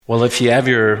Well, if you have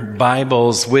your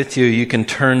Bibles with you, you can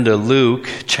turn to Luke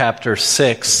chapter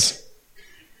 6.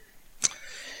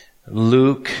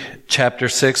 Luke chapter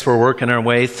 6, we're working our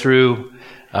way through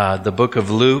the book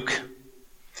of Luke.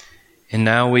 And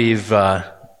now we've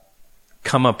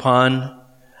come upon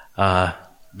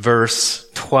verse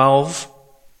 12,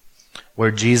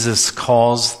 where Jesus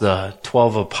calls the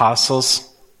 12 apostles.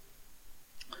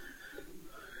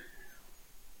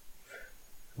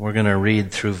 We're going to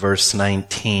read through verse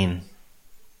 19.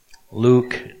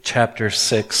 Luke chapter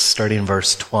 6, starting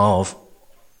verse 12.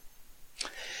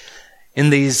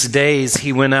 In these days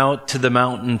he went out to the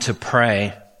mountain to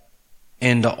pray,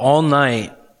 and all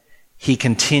night he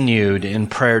continued in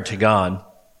prayer to God.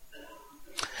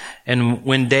 And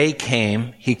when day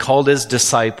came, he called his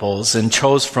disciples and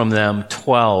chose from them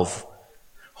 12,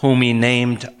 whom he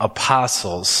named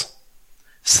apostles.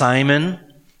 Simon,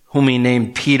 whom he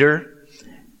named Peter,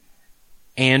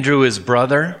 Andrew his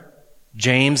brother,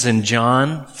 James and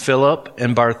John, Philip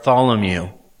and Bartholomew,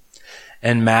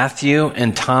 and Matthew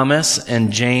and Thomas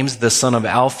and James the son of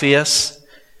Alphaeus,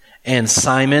 and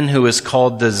Simon who is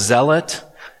called the Zealot,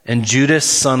 and Judas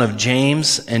son of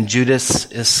James, and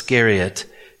Judas Iscariot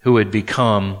who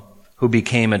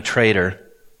became a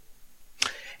traitor.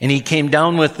 And he came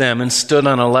down with them and stood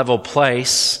on a level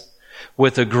place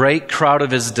with a great crowd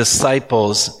of his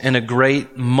disciples and a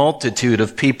great multitude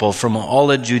of people from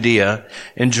all of Judea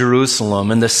and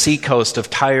Jerusalem and the seacoast of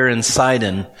Tyre and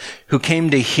Sidon, who came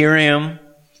to hear him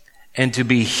and to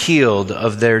be healed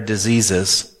of their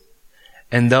diseases.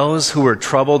 And those who were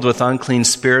troubled with unclean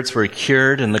spirits were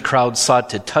cured, and the crowd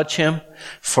sought to touch him,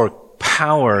 for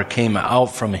power came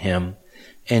out from him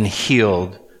and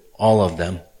healed all of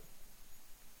them.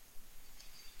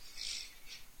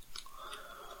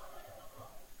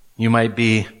 You might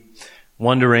be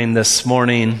wondering this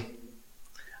morning,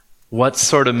 what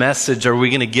sort of message are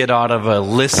we going to get out of a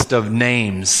list of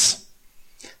names?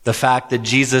 The fact that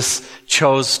Jesus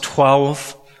chose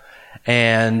 12,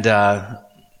 and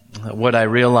what I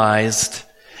realized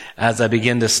as I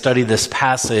began to study this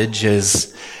passage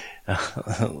is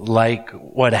like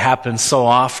what happens so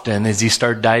often is you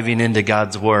start diving into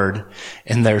God's Word,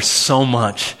 and there's so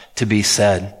much to be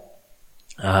said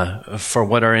for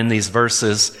what are in these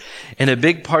verses. And a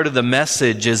big part of the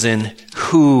message is in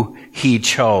who he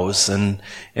chose. And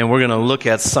we're going to look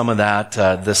at some of that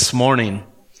this morning.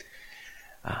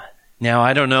 Now,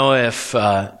 I don't know if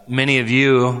many of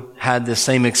you had the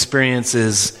same experience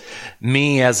as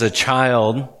me as a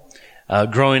child.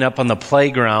 Growing up on the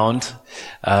playground,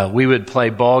 we would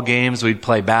play ball games, we'd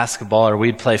play basketball, or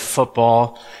we'd play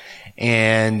football.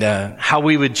 And how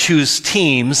we would choose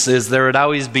teams is there would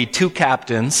always be two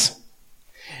captains,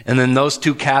 and then those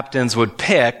two captains would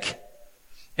pick,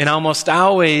 and almost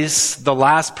always the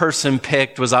last person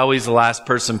picked was always the last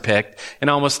person picked, and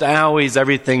almost always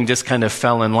everything just kind of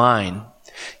fell in line.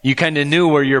 You kind of knew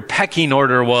where your pecking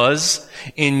order was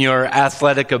in your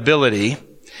athletic ability,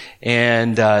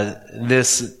 and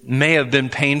this may have been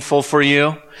painful for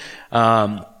you.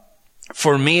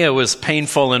 For me, it was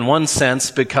painful in one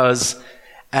sense because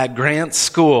at Grant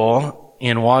School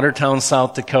in Watertown,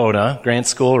 South Dakota, Grant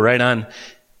School right on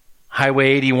Highway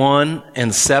 81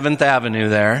 and 7th Avenue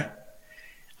there,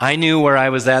 I knew where I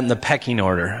was at in the pecking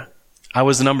order. I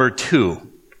was number 2.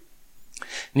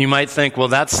 And you might think, well,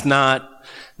 that's not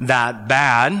that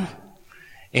bad.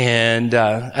 And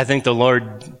I think the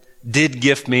Lord did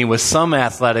gift me with some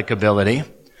athletic ability.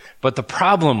 But the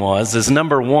problem is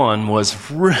number 1 was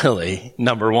really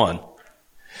number 1.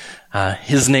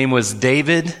 His name was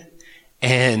David,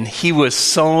 and he was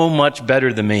so much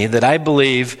better than me that I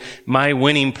believe my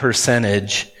winning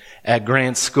percentage at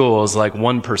Grant School is like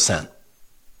 1%.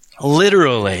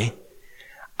 Literally,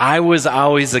 I was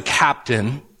always a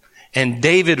captain, and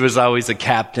David was always a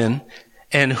captain,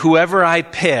 and whoever I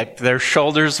picked, their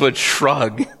shoulders would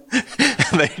shrug.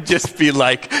 They'd just be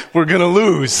like, we're going to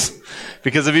lose.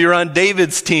 Because if you're on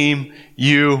David's team,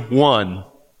 you won.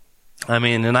 I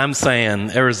mean, and I'm saying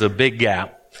there was a big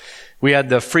gap. We had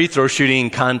the free throw shooting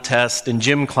contest in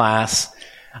gym class,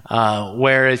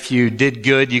 where if you did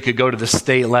good, you could go to the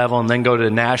state level and then go to the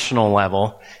national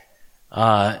level.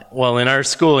 Well, in our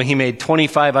school, he made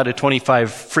 25 out of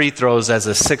 25 free throws as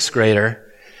a 6th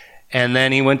grader. And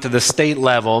then he went to the state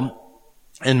level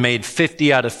and made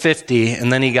 50 out of 50,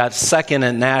 and then he got second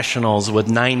at nationals with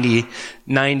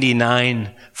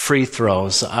 99 free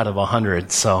throws out of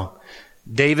 100. So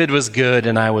David was good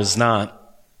and I was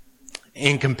not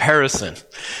in comparison.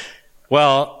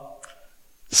 Well,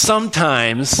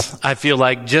 sometimes I feel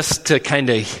like just to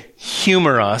kind of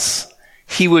humor us,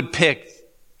 he would pick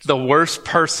the worst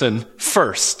person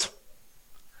first.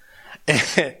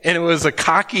 And it was a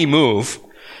cocky move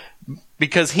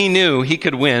because he knew he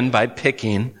could win by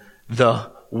picking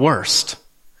the worst.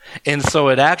 And so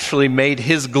it actually made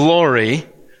his glory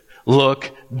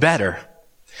look better.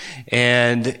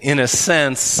 And in a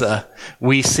sense,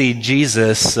 we see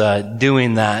Jesus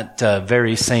doing that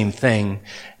very same thing,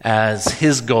 as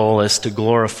his goal is to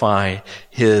glorify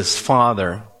his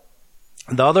Father.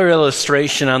 The other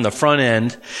illustration on the front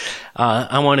end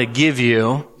I want to give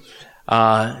you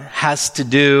has to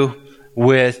do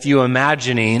with you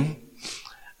imagining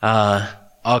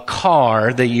a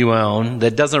car that you own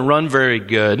that doesn't run very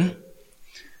good.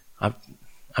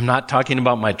 I'm not talking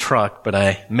about my truck, but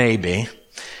I may be.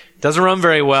 It doesn't run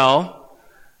very well.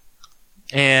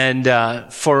 And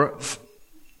for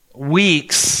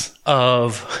weeks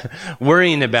of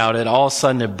worrying about it, all of a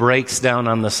sudden it breaks down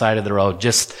on the side of the road,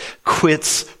 just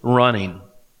quits running.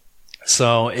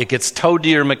 So it gets towed to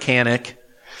your mechanic.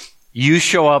 You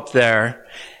show up there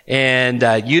and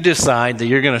you decide that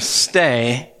you're going to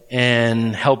stay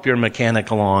and help your mechanic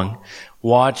along.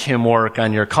 Watch him work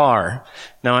on your car.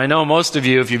 Now, I know most of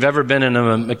you, if you've ever been in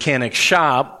a mechanic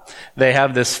shop, they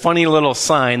have this funny little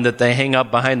sign that they hang up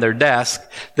behind their desk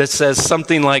that says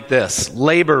something like this: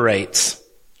 labor rates.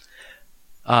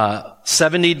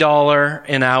 $70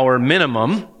 an hour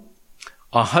minimum,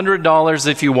 $100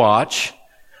 if you watch,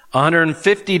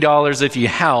 $150 if you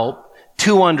help,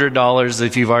 $200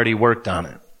 if you've already worked on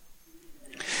it.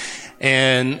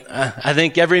 And I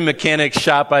think every mechanic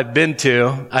shop I've been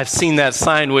to, I've seen that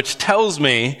sign, which tells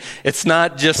me it's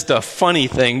not just a funny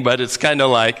thing, but it's kind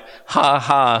of like, ha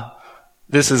ha,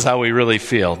 this is how we really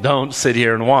feel. Don't sit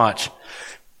here and watch.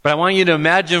 But I want you to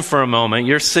imagine for a moment,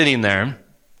 you're sitting there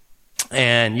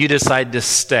and you decide to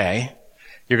stay.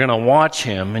 You're going to watch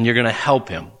him and you're going to help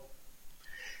him.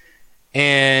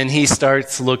 And he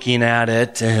starts looking at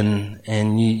it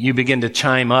and you begin to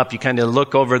chime up. You kind of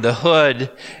look over the hood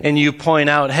and you point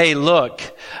out, hey, look,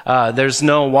 there's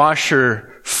no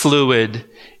washer fluid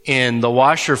in the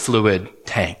washer fluid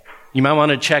tank. You might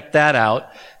want to check that out.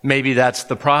 Maybe that's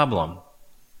the problem.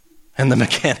 And the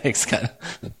mechanic's kind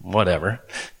of, whatever,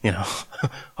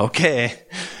 okay.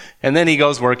 And then he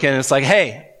goes working and it's like,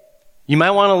 hey, you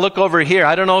might want to look over here.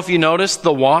 I don't know if you noticed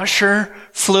the washer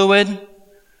fluid.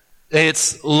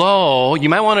 It's low. You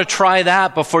might want to try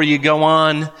that before you go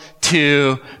on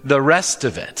to the rest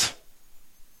of it.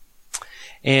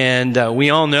 And we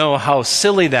all know how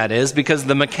silly that is, because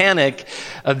the mechanic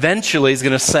eventually is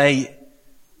going to say,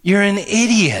 you're an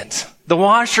idiot. The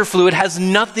washer fluid has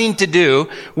nothing to do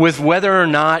with whether or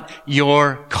not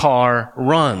your car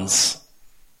runs.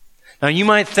 Now, you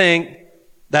might think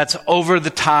that's over the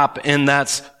top and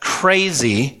that's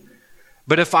crazy,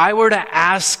 but if I were to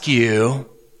ask you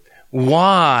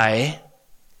why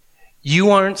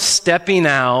you aren't stepping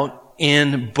out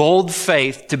in bold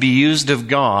faith to be used of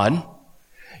God,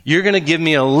 you're going to give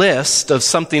me a list of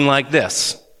something like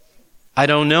this. I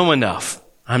don't know enough.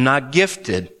 I'm not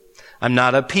gifted. I'm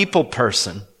not a people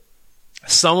person.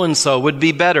 So-and-so would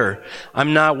be better.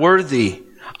 I'm not worthy.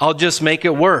 I'll just make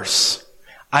it worse.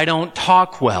 I don't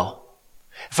talk well.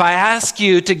 If I ask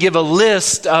you to give a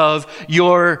list of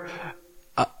your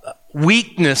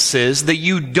weaknesses that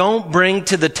you don't bring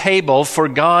to the table for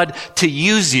God to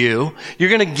use you, you're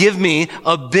going to give me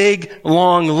a big,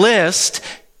 long list.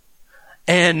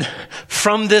 And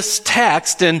from this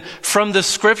text and from the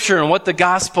scripture and what the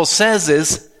gospel says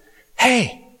is,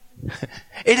 hey,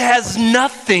 it has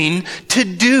nothing to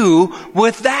do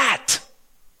with that.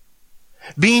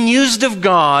 Being used of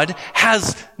God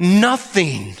has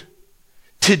nothing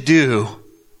to do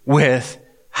with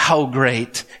how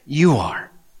great you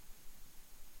are.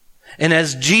 And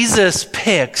as Jesus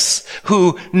picks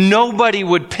who nobody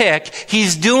would pick,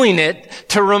 he's doing it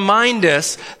to remind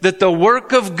us that the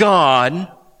work of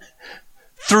God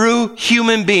through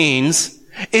human beings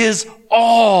is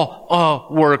all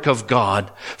a work of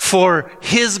God for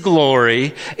his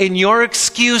glory. And your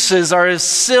excuses are as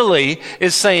silly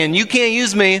as saying, you can't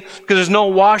use me because there's no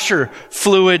washer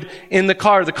fluid in the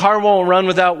car. The car won't run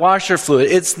without washer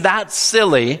fluid. It's that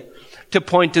silly to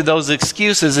point to those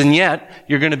excuses, and yet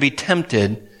you're going to be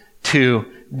tempted to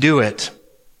do it.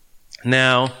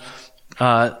 Now,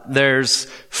 there's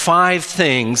 5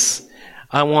 things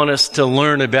I want us to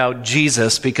learn about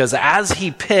Jesus, because as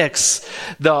he picks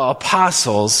the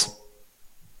apostles,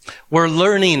 we're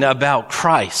learning about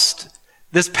Christ.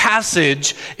 This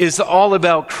passage is all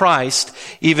about Christ,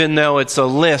 even though it's a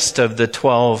list of the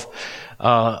 12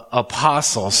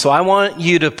 apostles. So I want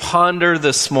you to ponder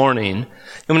this morning.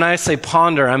 And when I say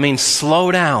ponder, I mean slow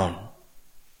down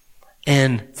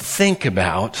and think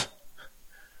about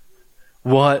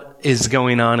what is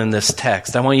going on in this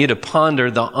text. I want you to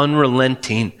ponder the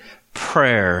unrelenting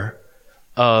prayer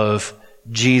of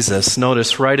Jesus.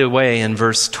 Notice right away in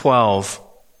verse 12,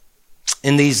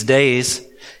 in these days,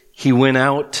 he went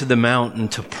out to the mountain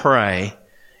to pray,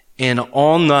 and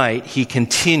all night he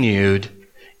continued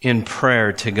in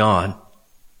prayer to God.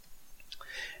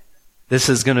 This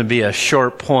is going to be a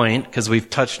short point because we've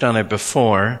touched on it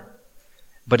before,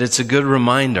 but it's a good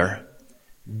reminder.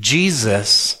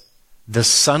 Jesus, the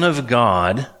Son of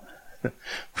God,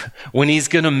 when he's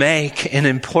going to make an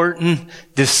important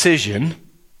decision,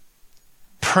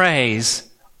 prays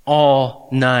all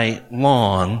night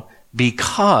long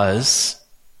because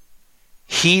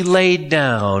he laid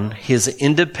down his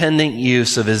independent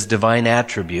use of his divine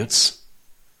attributes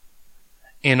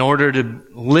in order to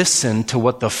listen to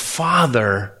what the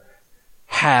Father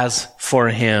has for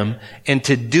him and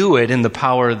to do it in the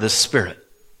power of the Spirit.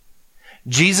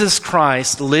 Jesus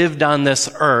Christ lived on this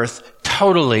earth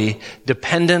totally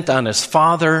dependent on his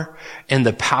Father and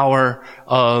the power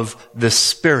of the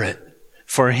Spirit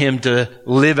for him to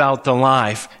live out the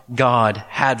life God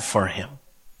had for him.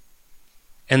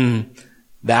 And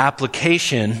the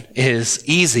application is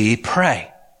easy: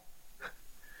 pray.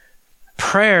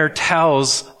 Prayer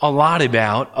tells a lot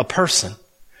about a person.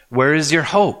 Where is your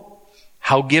hope?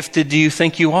 How gifted do you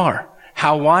think you are?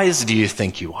 How wise do you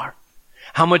think you are?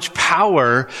 How much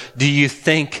power do you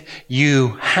think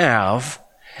you have?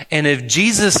 And if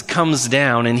Jesus comes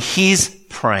down and he's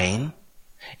praying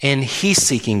and he's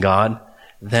seeking God,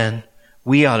 then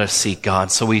we ought to seek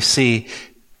God. So we see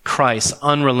Christ's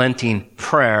unrelenting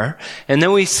prayer, and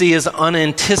then we see his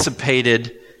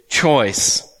unanticipated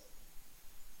choice.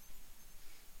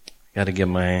 Got to get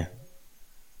my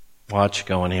watch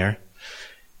going here.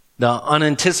 The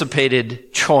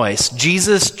unanticipated choice.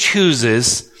 Jesus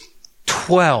chooses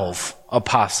 12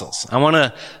 apostles. I want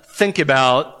to think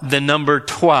about the number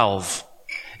 12.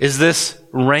 Is this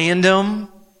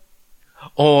random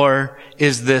or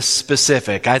is this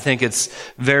specific? I think it's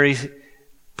very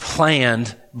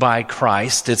planned by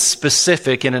Christ. It's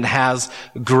specific and it has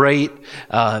great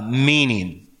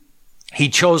meaning. He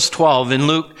chose 12. In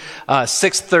Luke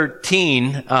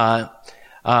 6:13,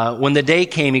 when the day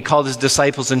came, he called his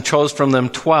disciples and chose from them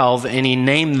 12, and he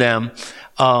named them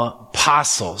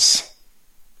apostles.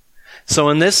 So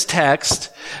in this text,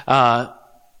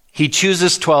 he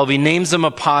chooses 12. He names them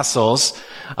apostles.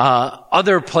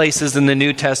 Other places in the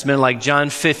New Testament, like John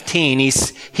 15,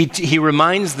 he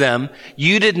reminds them,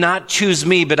 "You did not choose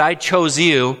me, but I chose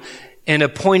you and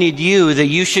appointed you that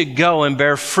you should go and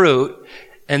bear fruit,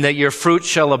 and that your fruit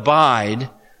shall abide,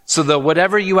 so that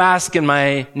whatever you ask in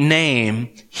my name,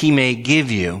 he may give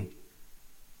you."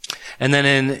 And then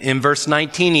in verse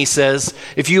 19, he says,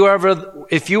 if you were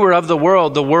of the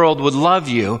world would love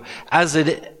you as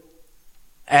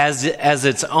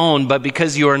its own, but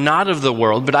because you are not of the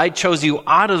world, but I chose you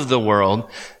out of the world,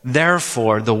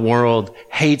 therefore the world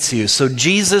hates you. So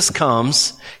Jesus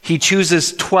comes, he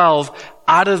chooses 12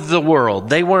 out of the world.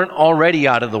 They weren't already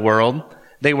out of the world.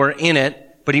 They were in it.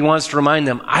 But he wants to remind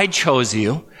them, I chose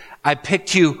you. I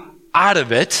picked you out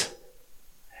of it.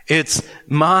 It's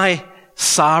my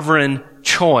sovereign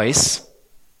choice.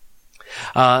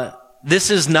 This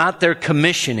is not their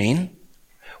commissioning.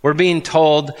 We're being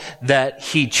told that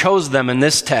he chose them in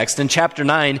this text. In chapter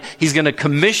 9, he's going to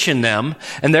commission them,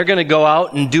 and they're going to go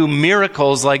out and do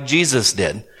miracles like Jesus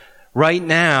did. Right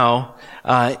now,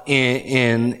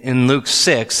 in Luke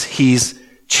 6, he's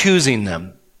choosing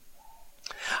them.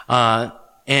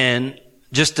 And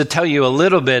just to tell you a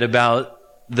little bit about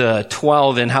the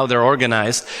 12 and how they're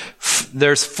organized,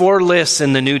 there's 4 lists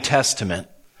in the New Testament.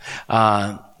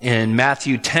 In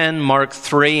Matthew 10, Mark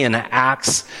 3, and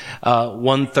Acts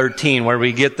 1:13, where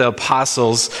we get the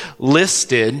apostles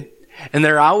listed. And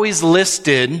they're always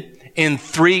listed in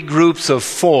 3 groups of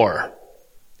 4.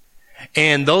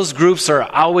 And those groups are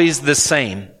always the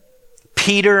same.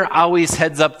 Peter always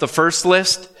heads up the first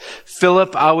list.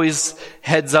 Philip always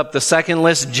heads up the second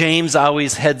list. James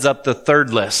always heads up the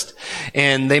third list.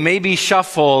 And they may be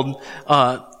shuffled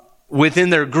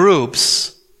within their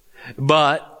groups,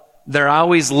 but they're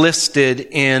always listed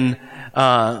in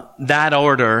that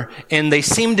order. And they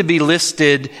seem to be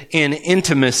listed in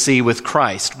intimacy with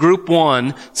Christ. Group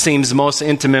 1 seems most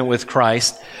intimate with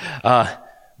Christ.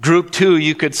 Group 2,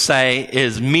 you could say,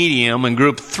 is medium. And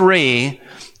group 3,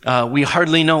 we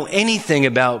hardly know anything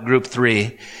about group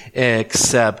 3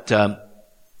 except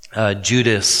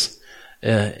Judas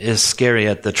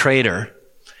Iscariot, the traitor.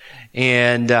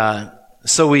 And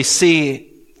so we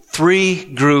see 3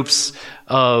 groups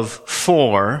of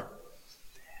 4.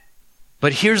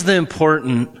 But here's the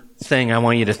important thing I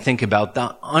want you to think about,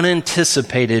 the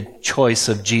unanticipated choice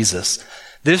of Jesus.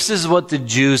 This is what the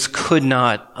Jews could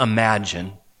not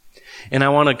imagine. And I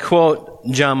want to quote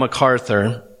John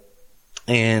MacArthur,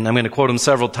 and I'm going to quote him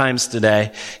several times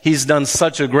today. He's done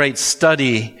such a great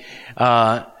study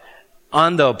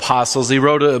on the apostles. He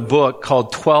wrote a book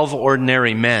called 12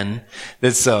 Ordinary Men.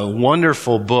 It's a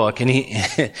wonderful book, and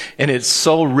and it's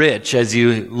so rich as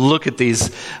you look at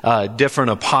these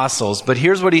different apostles. But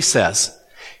here's what he says.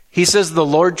 He says the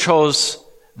Lord chose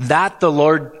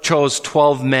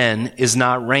 12 men is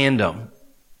not random,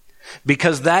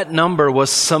 because that number was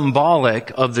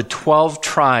symbolic of the 12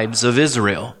 tribes of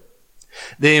Israel.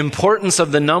 The importance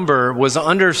of the number was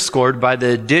underscored by the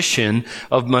addition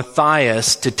of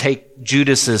Matthias to take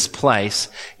Judas's place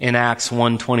in Acts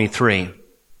 1:23.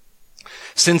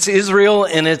 Since Israel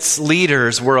and its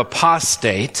leaders were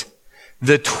apostate,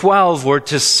 the 12 were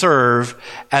to serve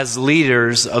as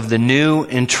leaders of the new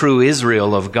and true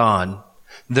Israel of God,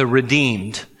 the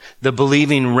redeemed, the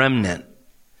believing remnant.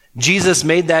 Jesus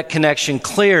made that connection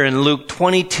clear in Luke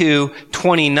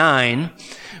 22:29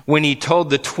 when he told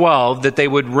the 12 that they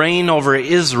would reign over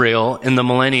Israel in the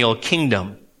millennial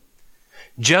kingdom.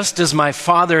 Just as my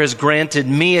Father has granted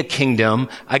me a kingdom,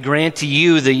 I grant to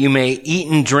you that you may eat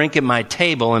and drink at my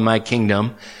table in my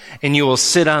kingdom, and you will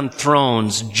sit on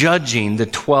thrones judging the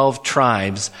 12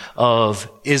 tribes of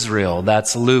Israel.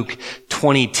 That's Luke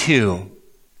 22.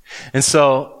 And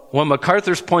so what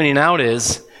MacArthur's pointing out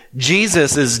is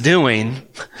Jesus is doing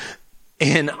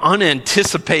an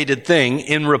unanticipated thing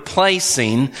in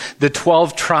replacing the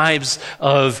 12 tribes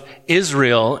of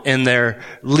Israel and their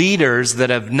leaders that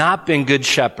have not been good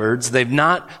shepherds. They've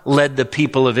not led the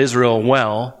people of Israel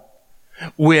well,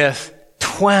 with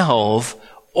 12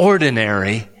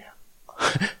 ordinary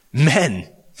men.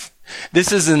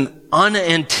 This is an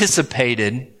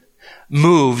unanticipated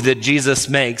move that Jesus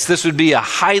makes. This would be a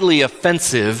highly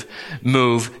offensive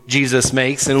move Jesus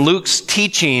makes. And Luke's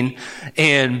teaching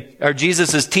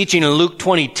Jesus' teaching in Luke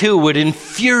 22 would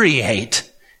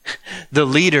infuriate the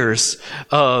leaders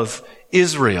of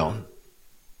Israel.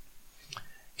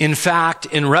 In fact,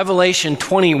 in Revelation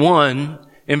 21,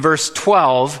 in verse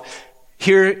 12,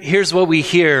 here's what we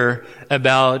hear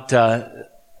about the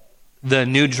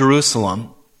New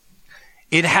Jerusalem.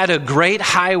 It had a great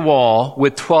high wall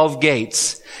with 12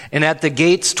 gates, and at the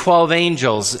gates 12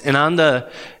 angels, and on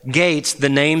the gates the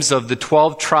names of the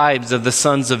 12 tribes of the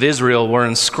sons of Israel were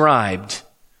inscribed.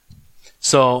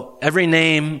 So every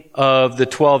name of the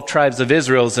 12 tribes of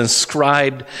Israel is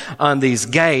inscribed on these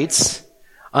gates.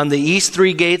 On the east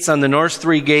 3 gates, on the north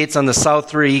 3 gates, on the south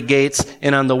 3 gates,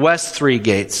 and on the west 3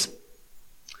 gates.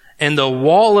 And the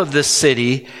wall of the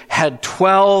city had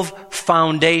 12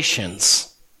 foundations.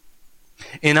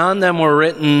 And on them were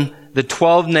written the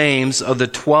 12 names of the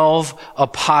 12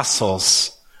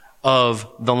 apostles of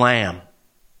the Lamb.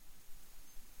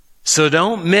 So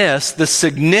don't miss the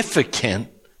significant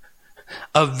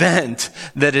event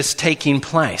that is taking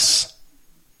place.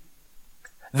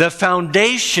 The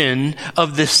foundation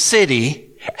of the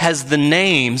city has the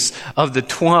names of the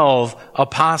 12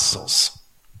 apostles.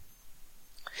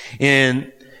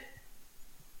 And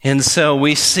so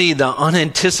we see the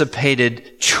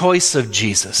unanticipated choice of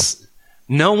Jesus.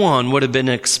 No one would have been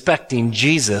expecting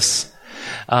Jesus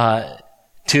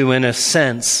to, in a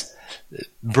sense,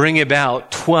 bring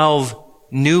about 12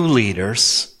 new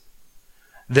leaders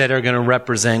that are going to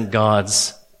represent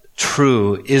God's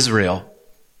true Israel.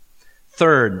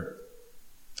 Third,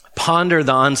 ponder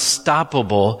the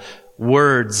unstoppable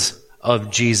words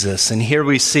of Jesus. And here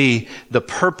we see the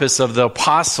purpose of the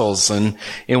apostles and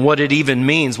what it even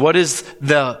means. What does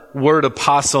the word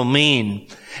apostle mean?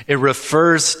 It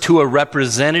refers to a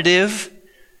representative,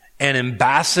 an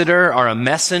ambassador, or a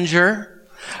messenger.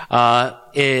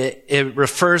 It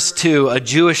refers to a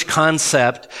Jewish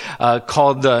concept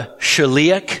called the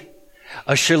shaliach.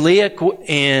 A shaliach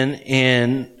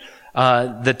in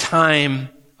the time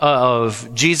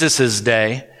of Jesus'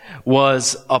 day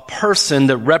was a person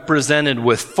that represented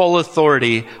with full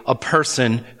authority a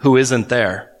person who isn't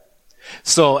there.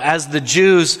 So as the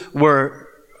Jews were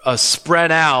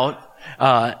spread out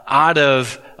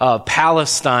of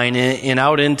Palestine and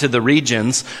out into the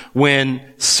regions,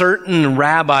 when certain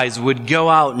rabbis would go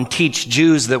out and teach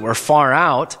Jews that were far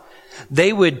out,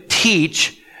 they would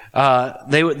teach,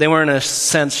 they were in a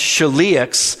sense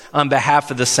shaliachs on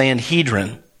behalf of the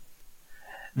Sanhedrin.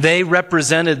 They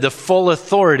represented the full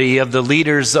authority of the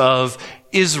leaders of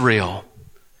Israel.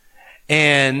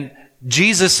 And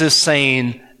Jesus is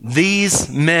saying, these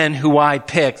men who I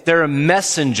picked, they're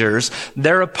messengers,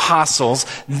 they're apostles,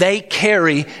 they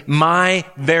carry my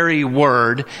very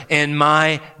word and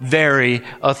my very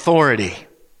authority.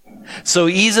 So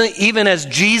even as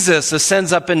Jesus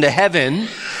ascends up into heaven,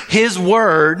 his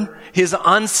word, his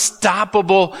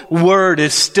unstoppable word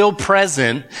is still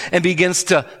present and begins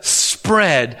to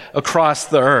spread across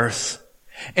the earth.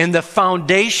 And the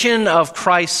foundation of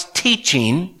Christ's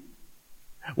teaching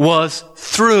was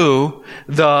through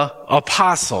the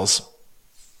apostles.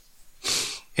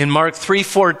 In Mark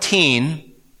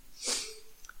 3:14,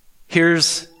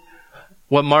 here's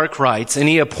what Mark writes. And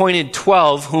he appointed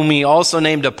 12, whom he also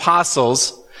named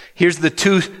apostles. Here's the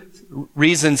two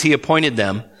reasons he appointed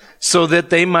them. So that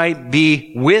they might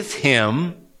be with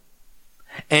him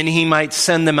and he might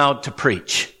send them out to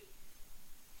preach.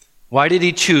 Why did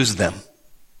he choose them?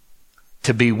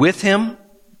 To be with him,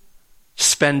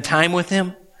 spend time with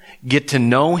him, get to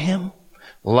know him,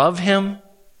 love him,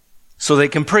 so they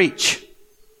can preach.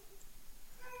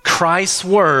 Christ's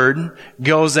word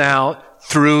goes out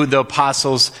through the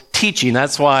apostles' teaching.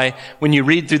 That's why when you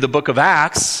read through the book of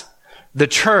Acts, the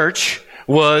church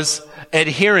was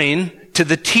adhering to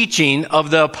the teaching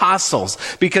of the apostles,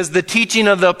 because the teaching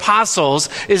of the apostles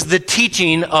is the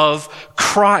teaching of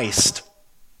Christ.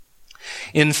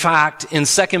 In fact, in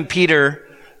 2 Peter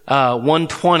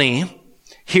 1:20,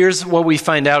 here's what we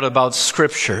find out about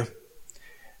Scripture.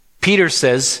 Peter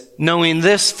says, knowing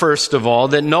this, first of all,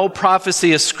 that no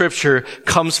prophecy of Scripture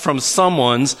comes from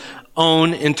someone's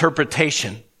own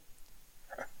interpretation.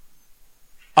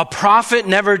 A prophet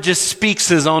never just speaks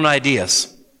his own ideas.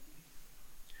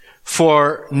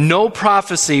 For no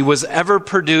prophecy was ever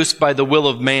produced by the will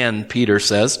of man, Peter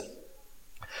says,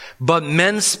 but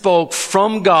men spoke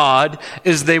from God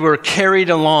as they were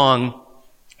carried along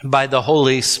by the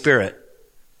Holy Spirit.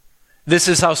 This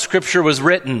is how Scripture was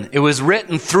written. It was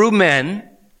written through men,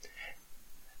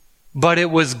 but it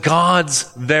was God's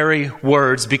very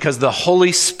words because the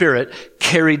Holy Spirit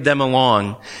carried them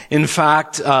along. In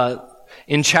fact,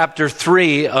 in chapter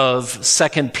 3 of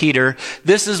 2 Peter,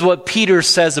 this is what Peter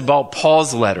says about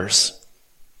Paul's letters.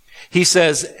 He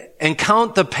says, and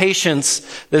count the patience,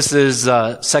 this is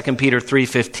 2 Peter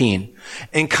 3:15,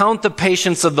 and count the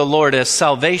patience of the Lord as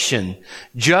salvation,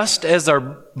 just as our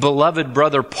beloved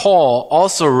brother Paul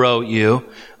also wrote you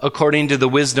according to the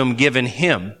wisdom given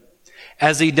him,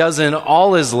 as he does in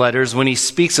all his letters when he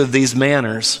speaks of these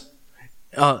matters.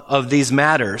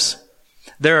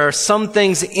 There are some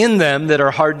things in them that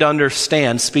are hard to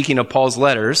understand, speaking of Paul's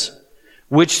letters,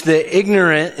 which the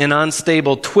ignorant and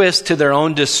unstable twist to their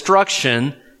own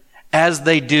destruction as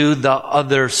they do the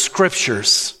other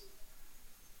scriptures.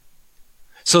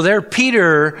 So there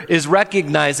Peter is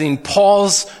recognizing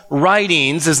Paul's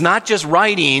writings as not just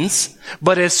writings,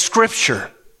 but as scripture.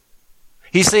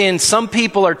 He's saying some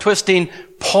people are twisting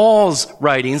Paul's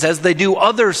writings as they do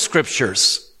other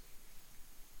scriptures.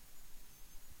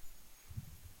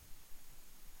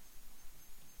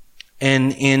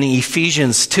 And in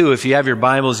Ephesians 2, if you have your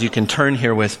Bibles, you can turn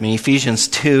here with me. Ephesians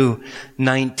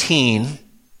 2:19.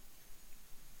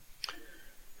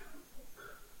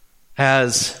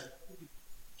 As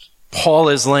Paul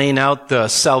is laying out the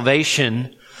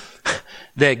salvation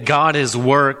that God has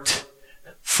worked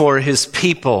for his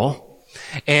people,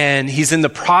 and he's in the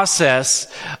process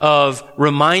of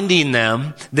reminding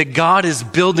them that God is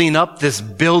building up this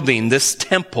building, this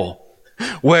temple,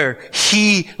 where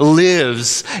he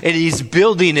lives, and he's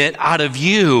building it out of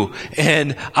you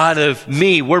and out of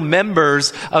me. We're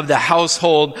members of the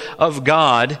household of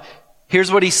God.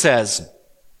 Here's what he says.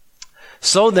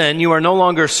 So then, you are no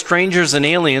longer strangers and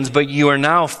aliens, but you are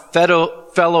now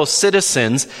fellow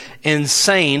citizens and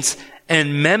saints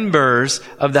and members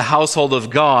of the household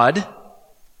of God,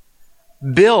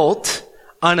 built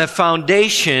on a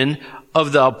foundation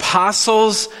of the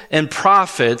apostles and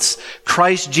prophets,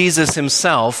 Christ Jesus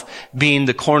himself being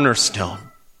the cornerstone.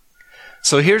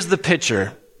 So here's the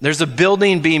picture. There's a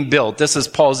building being built. This is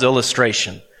Paul's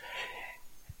illustration.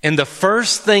 And the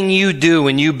first thing you do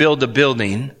when you build a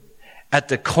building, at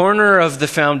the corner of the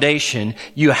foundation,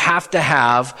 you have to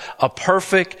have a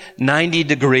perfect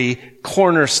 90-degree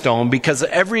cornerstone, because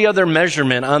every other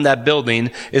measurement on that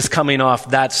building is coming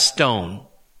off that stone.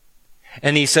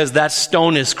 And he says that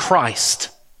stone is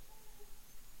Christ.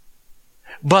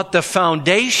 But the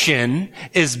foundation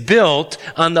is built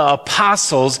on the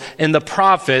apostles and the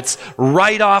prophets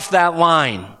right off that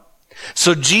line.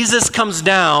 So Jesus comes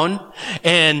down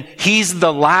and he's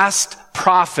the last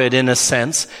prophet in a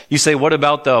sense. You say, what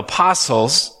about the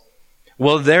apostles?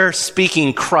 Well, they're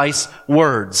speaking Christ's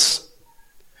words.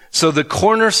 So the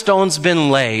cornerstone's been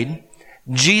laid.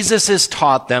 Jesus has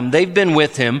taught them. They've been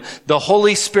with him. The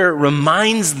Holy Spirit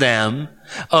reminds them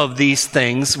of these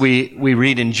things we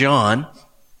read in John.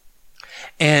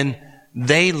 And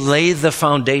they lay the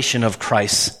foundation of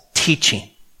Christ's teaching.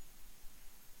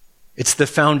 It's the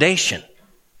foundation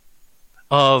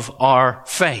of our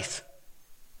faith.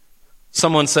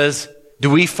 Someone says, do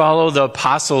we follow the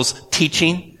apostles'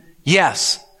 teaching?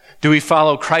 Yes. Do we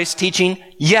follow Christ's teaching?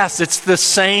 Yes, it's the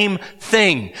same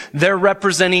thing. They're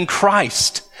representing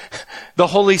Christ. The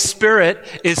Holy Spirit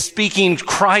is speaking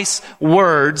Christ's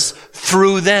words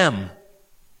through them.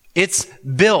 It's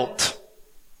built.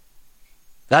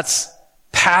 That's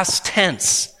past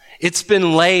tense. It's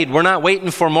been laid. We're not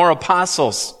waiting for more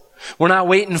apostles. We're not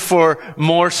waiting for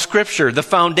more scripture. The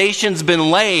foundation's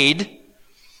been laid.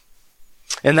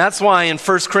 And that's why in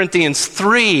 1 Corinthians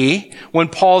 3, when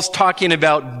Paul's talking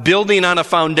about building on a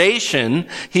foundation,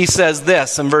 he says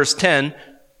this in verse 10,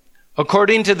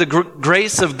 according to the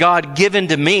grace of God given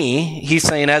to me, he's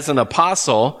saying as an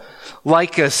apostle,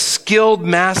 like a skilled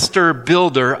master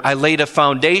builder, I laid a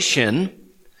foundation.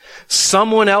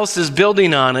 Someone else is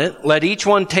building on it. Let each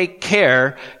one take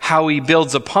care how he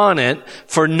builds upon it.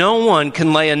 For no one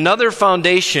can lay another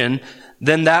foundation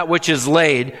than that which is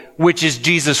laid, which is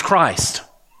Jesus Christ.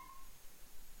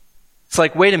 It's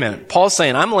like, wait a minute. Paul's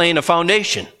saying, I'm laying a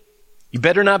foundation. You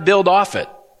better not build off it.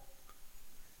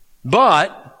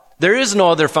 But there is no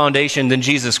other foundation than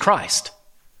Jesus Christ.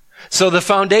 So the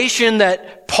foundation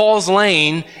that Paul's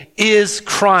laying is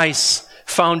Christ's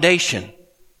foundation.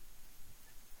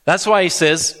 That's why he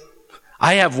says,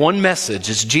 I have one message.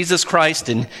 It's Jesus Christ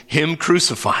and him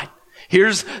crucified.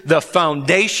 Here's the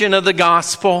foundation of the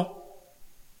gospel.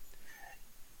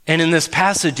 And in this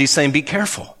passage, he's saying, be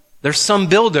careful. There's some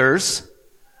builders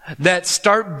that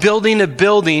start building a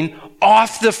building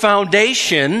off the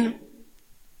foundation,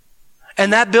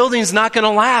 and that building's not going to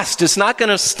last. It's not going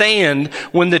to stand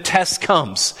when the test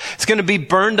comes. It's going to be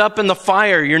burned up in the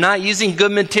fire. You're not using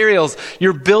good materials.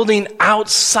 You're building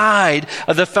outside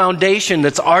of the foundation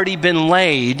that's already been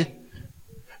laid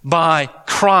by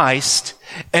Christ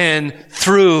and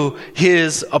through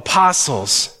his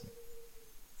apostles.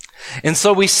 And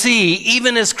so we see,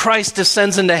 even as Christ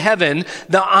descends into heaven,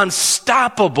 the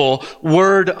unstoppable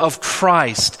word of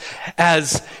Christ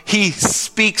as he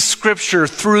speaks scripture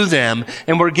through them,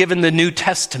 and we're given the New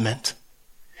Testament.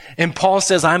 And Paul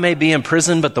says, I may be in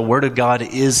prison, but the word of God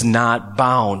is not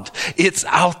bound. It's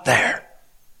out there.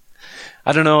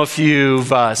 I don't know if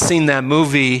you've seen that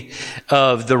movie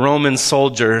of the Roman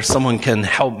soldier. Someone can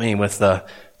help me with the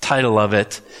title of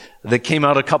it. That came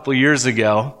out a couple years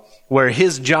ago, where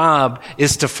his job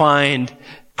is to find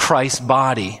Christ's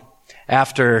body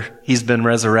after he's been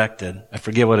resurrected. I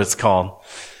forget what it's called.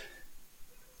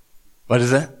 What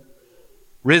is it?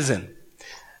 Risen.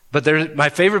 But my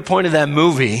favorite point of that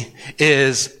movie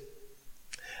is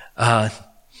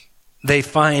they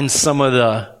find some of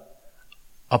the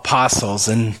apostles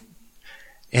and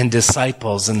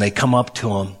disciples, and they come up to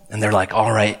them, and they're like,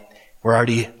 all right,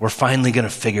 we're finally going to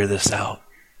figure this out.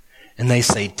 And they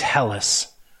say, tell us,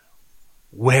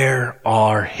 where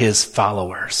are his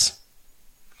followers?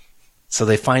 So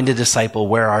they find a disciple.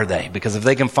 Where are they? Because if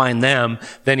they can find them,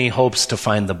 then he hopes to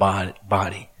find the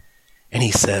body. And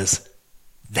he says,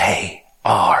 they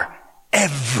are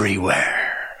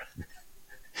everywhere.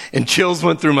 And chills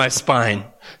went through my spine.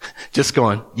 Just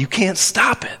going, you can't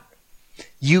stop it.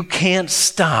 You can't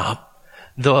stop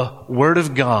the word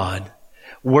of God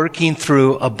working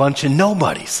through a bunch of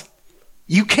nobodies.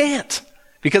 You can't,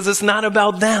 because it's not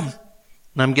about them.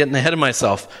 And I'm getting ahead of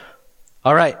myself.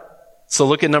 All right. So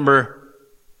look at number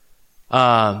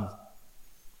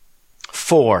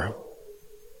 4.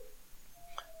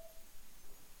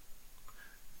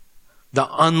 The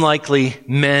unlikely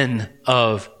men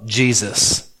of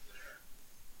Jesus.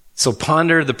 So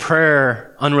ponder the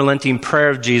prayer, unrelenting prayer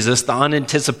of Jesus, the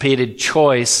unanticipated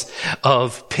choice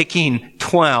of picking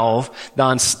 12, the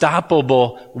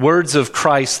unstoppable words of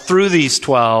Christ through these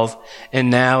 12,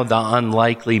 and now the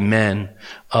unlikely men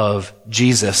of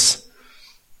Jesus.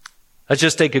 Let's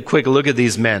just take a quick look at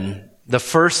these men. The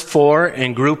first 4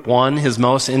 in group 1, his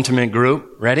most intimate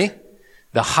group. Ready?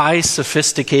 The high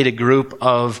sophisticated group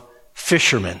of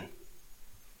fishermen.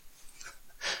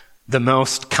 The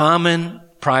most common,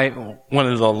 probably one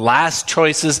of the last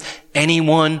choices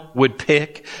anyone would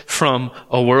pick from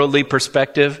a worldly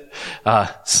perspective.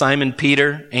 Simon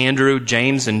Peter, Andrew,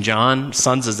 James, and John,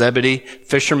 sons of Zebedee,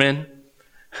 fishermen.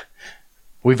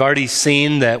 We've already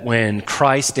seen that when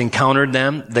Christ encountered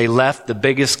them, they left the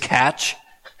biggest catch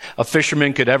a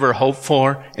fisherman could ever hope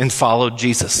for and followed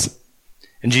Jesus.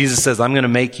 And Jesus says, I'm going to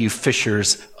make you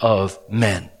fishers of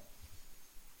men.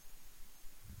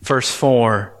 Verse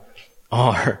 4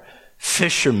 are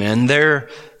fishermen.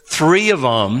 Three of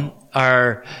them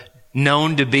are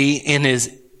known to be in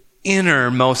his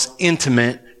inner, most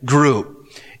intimate group.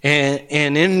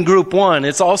 And in group one,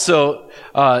 it's also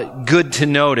good to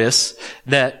notice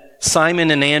that Simon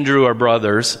and Andrew are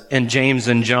brothers, and James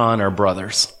and John are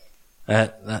brothers.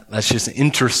 That's just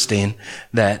interesting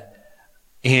that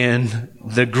in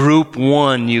the group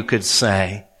one, you could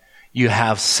say, you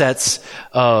have sets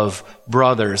of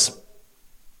brothers.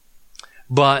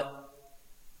 But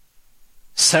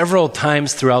several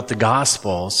times throughout the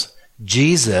Gospels,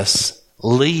 Jesus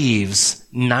leaves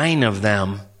 9 of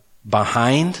them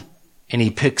behind, and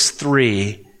he picks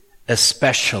 3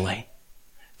 especially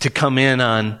to come in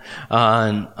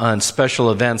on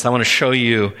special events. I want to show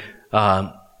you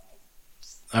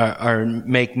or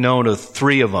make note of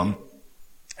 3 of them.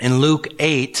 In Luke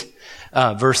 8,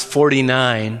 verse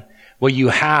 49, what you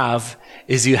have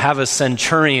is you have a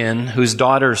centurion whose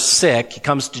daughter's sick. He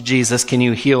comes to Jesus, can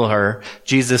you heal her?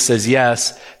 Jesus says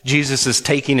yes. Jesus is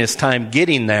taking his time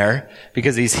getting there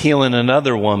because he's healing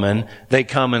another woman. They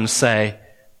come and say,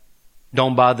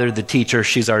 don't bother the teacher,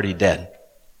 she's already dead.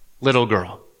 Little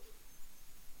girl.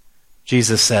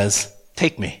 Jesus says,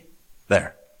 take me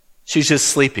there. She's just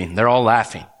sleeping. They're all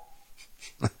laughing.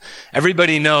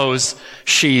 Everybody knows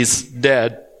she's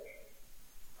dead.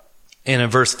 And in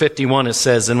verse 51 it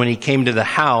says, and when he came to the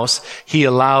house, he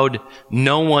allowed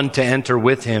no one to enter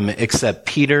with him except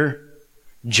Peter,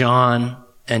 John,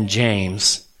 and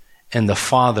James, and the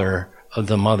father of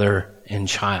the mother and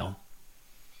child.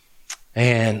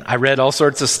 And I read all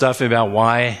sorts of stuff about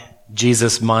why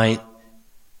Jesus might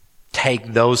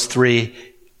take those 3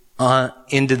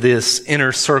 into this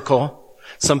inner circle.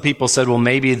 Some people said, well,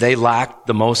 maybe they lacked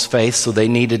the most faith, so they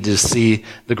needed to see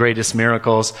the greatest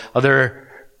miracles. Other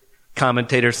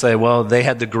commentators say, well, they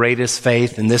had the greatest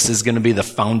faith, and this is going to be the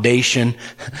foundation,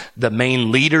 the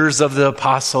main leaders of the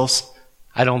apostles.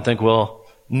 I don't think we'll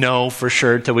know for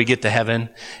sure till we get to heaven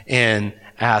and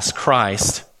ask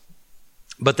Christ.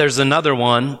 But there's another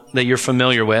one that you're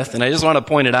familiar with, and I just want to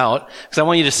point it out because I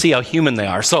want you to see how human they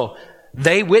are. So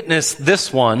they witnessed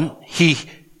this one. He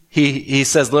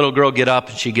says, little girl, get up,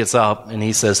 and she gets up, and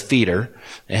he says, feed her,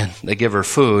 and they give her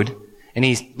food. And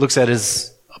he looks at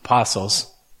his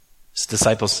apostles, his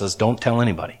disciples, says, don't tell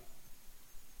anybody.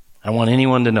 I don't want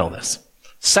anyone to know this.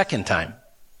 Second time,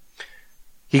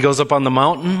 he goes up on the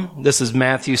mountain. This is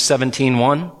Matthew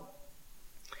 17:1.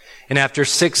 And after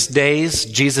 6 days,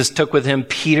 Jesus took with him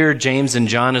Peter, James, and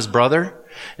John, his brother,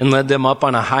 and led them up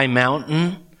on a high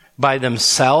mountain by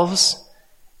themselves.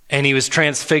 And he was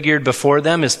transfigured before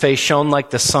them. His face shone like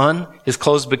the sun. His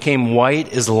clothes became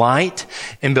white as light.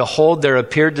 And behold, there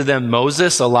appeared to them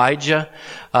Moses, Elijah,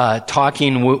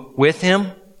 talking with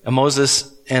him.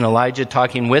 Moses and Elijah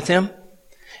talking with him.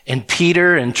 And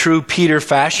Peter, in true Peter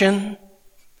fashion,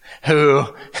 who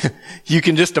you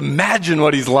can just imagine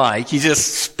what he's like. He's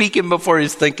just speaking before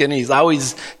he's thinking. He's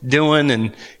always doing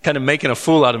and kind of making a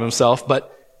fool out of himself.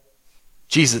 But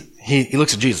Jesus, he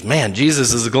looks at Jesus. Man,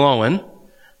 Jesus is glowing.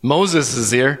 Moses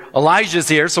is here. Elijah's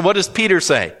here. So what does Peter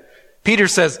say? Peter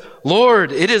says,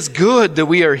 Lord, it is good that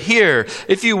we are here.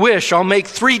 If you wish, I'll make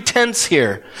 3 tents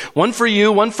here. One for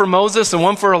you, one for Moses, and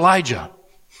one for Elijah.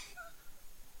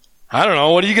 I don't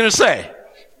know. What are you going to say?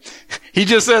 He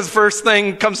just says first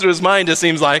thing comes to his mind, it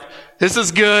seems like, this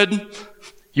is good.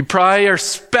 You probably are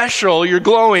special. You're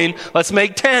glowing. Let's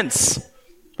make tents.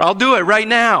 I'll do it right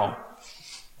now.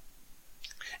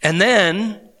 And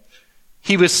then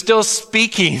he was still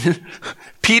speaking.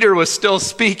 Peter was still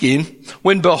speaking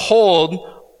when behold,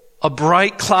 a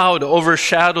bright cloud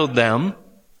overshadowed them,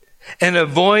 and a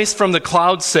voice from the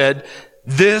cloud said,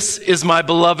 this is my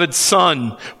beloved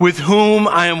Son, with whom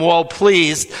I am well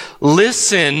pleased.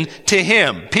 Listen to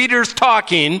him. Peter's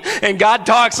talking, and God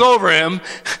talks over him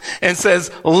and says,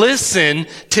 listen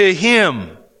to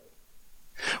him.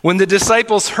 When the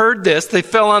disciples heard this, they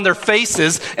fell on their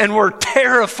faces and were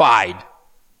terrified.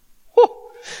 Whew.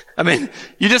 I mean,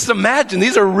 you just imagine,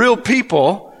 these are real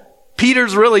people.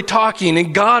 Peter's really talking,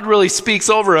 and God really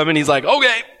speaks over him, and he's like,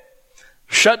 okay,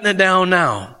 shutting it down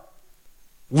now.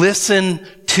 Listen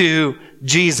to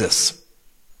Jesus.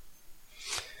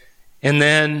 And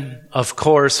then, of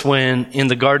course, when in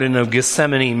the Garden of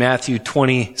Gethsemane, Matthew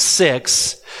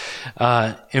 26,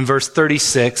 in verse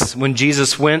 36, when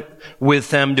Jesus went with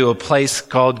them to a place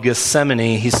called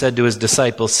Gethsemane, he said to his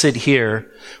disciples, sit here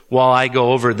while I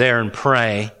go over there and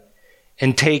pray.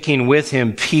 And taking with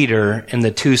him Peter and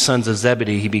the 2 sons of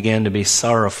Zebedee, he began to be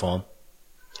sorrowful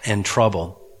and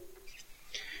troubled.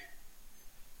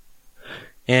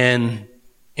 And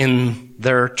in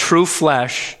their true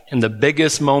flesh in the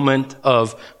biggest moment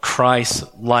of Christ's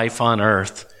life on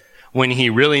earth, when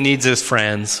he really needs his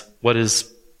friends, what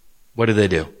do they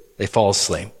do? They fall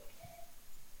asleep.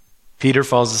 Peter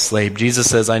falls asleep. Jesus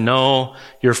says, I know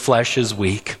your flesh is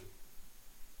weak.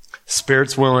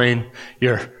 Spirit's willing,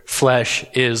 your flesh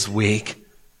is weak.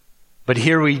 But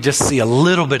here we just see a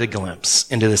little bit of glimpse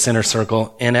into this inner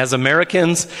circle. And as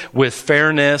Americans, with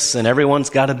fairness and everyone's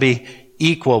got to be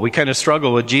equal, we kind of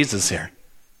struggle with Jesus here.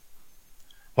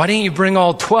 Why didn't you bring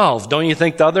all 12? Don't you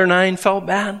think the other 9 felt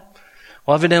bad?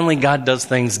 Well, evidently God does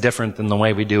things different than the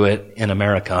way we do it in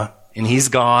America. And he's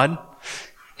God,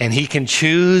 and he can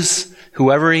choose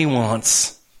whoever he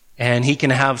wants, and he can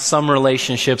have some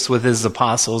relationships with his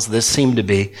apostles that seem to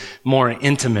be more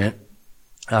intimate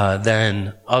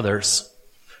than others.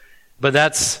 But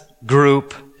that's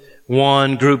group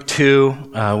 1. Group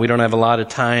 2, we don't have a lot of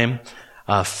time.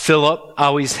 Philip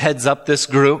always heads up this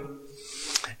group.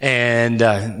 And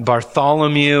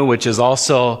Bartholomew, which is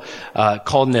also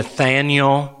called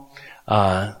Nathaniel.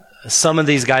 Some of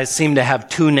these guys seem to have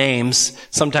 2 names.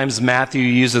 Sometimes Matthew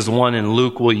uses one and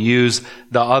Luke will use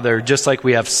the other. Just like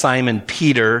we have Simon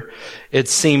Peter, it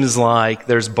seems like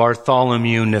there's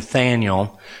Bartholomew,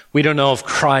 Nathaniel. We don't know if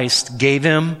Christ gave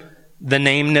him the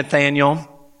name Nathaniel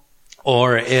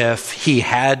or if he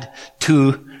had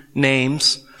 2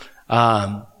 names.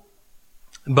 But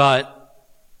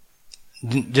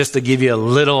just to give you a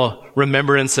little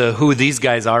remembrance of who these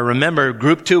guys are. Remember,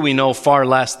 group 2 we know far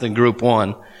less than group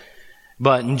 1.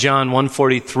 But in John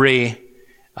 1:43,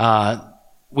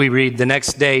 we read, the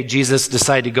next day Jesus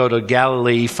decided to go to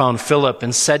Galilee. He found Philip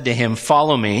and said to him,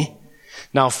 follow me.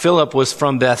 Now Philip was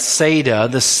from Bethsaida,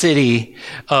 the city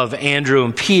of Andrew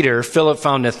and Peter. Philip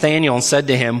found Nathanael and said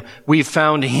to him, we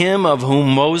found him of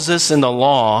whom Moses in the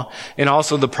law and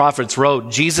also the prophets wrote,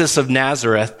 Jesus of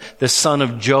Nazareth, the son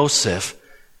of Joseph.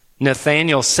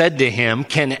 Nathanael said to him,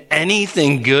 can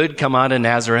anything good come out of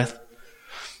Nazareth?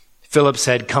 Philip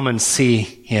said, come and see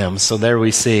him. So there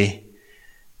we see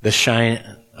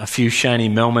a few shiny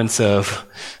moments of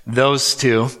those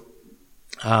 2.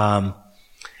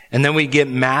 And then we get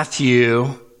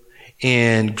Matthew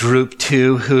in group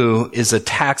 2, who is a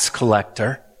tax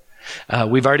collector.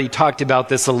 We've already talked about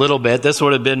this a little bit. This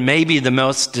would have been maybe the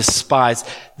most despised.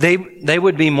 They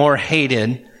would be more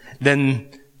hated than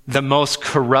the most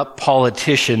corrupt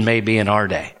politician maybe in our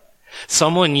day.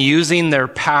 Someone using their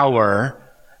power,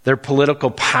 their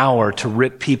political power, to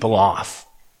rip people off,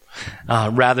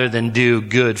 rather than do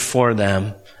good for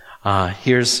them.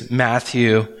 Here's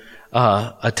Matthew,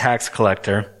 a tax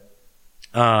collector.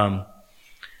 And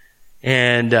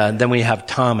then we have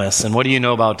Thomas. And what do you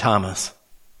know about Thomas?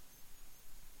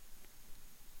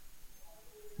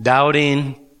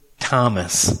 Doubting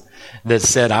Thomas, that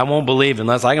said, I won't believe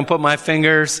unless I can put my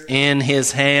fingers in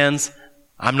his hands.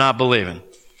 I'm not believing.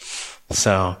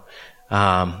 So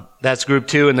that's group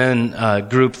 2. And then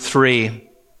group 3,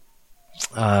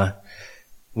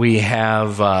 we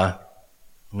have, let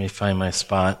me find my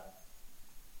spot.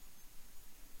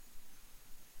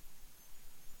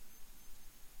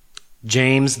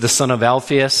 James, the son of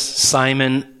Alphaeus,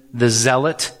 Simon the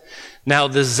Zealot. Now,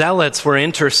 the Zealots were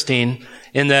interesting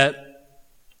in that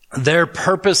their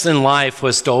purpose in life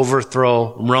was to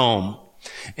overthrow Rome.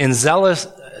 And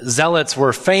Zealots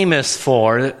were famous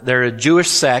for, they're a Jewish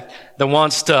sect that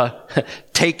wants to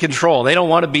take control. They don't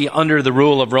want to be under the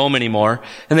rule of Rome anymore.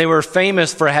 And they were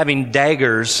famous for having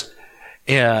daggers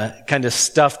kind of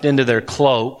stuffed into their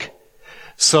cloak,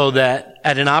 so that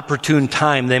at an opportune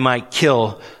time they might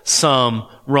kill some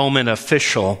Roman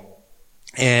official.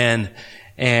 And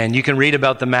you can read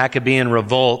about the Maccabean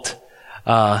revolt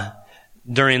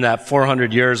during that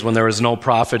 400 years when there was no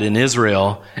prophet in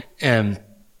Israel. And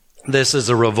this is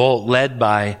a revolt led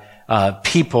by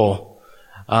people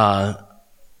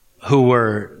who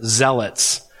were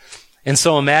zealots. And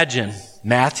so imagine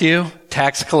Matthew,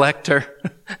 tax collector,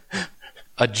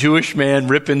 a Jewish man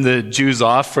ripping the Jews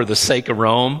off for the sake of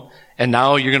Rome, and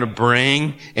now you're going to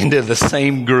bring into the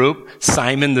same group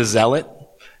Simon the Zealot?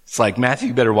 It's like, Matthew,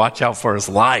 you better watch out for his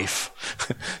life.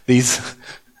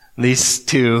 These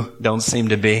 2 don't seem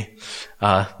to be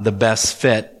the best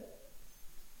fit.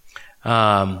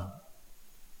 And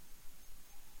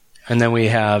then we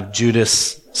have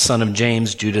Judas, son of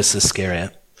James, Judas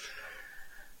Iscariot.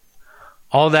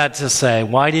 All that to say,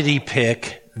 why did he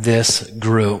pick this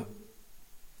group?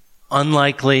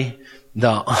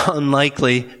 The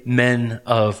unlikely men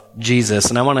of Jesus.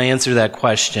 And I want to answer that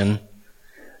question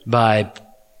by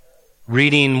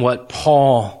reading what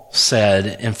Paul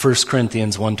said in 1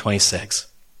 Corinthians 1:26.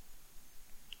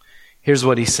 Here's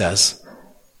what he says.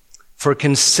 For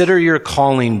consider your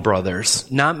calling, brothers.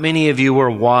 Not many of you were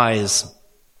wise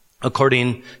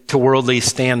according to worldly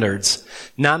standards.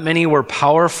 Not many were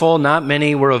powerful. Not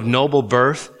many were of noble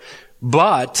birth.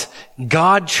 But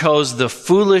God chose the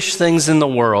foolish things in the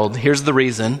world. Here's the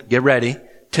reason. Get ready.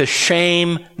 To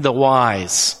shame the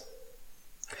wise.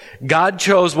 God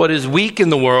chose what is weak in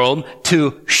the world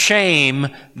to shame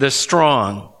the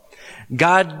strong.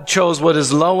 God chose what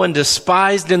is low and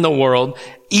despised in the world,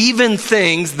 even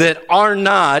things that are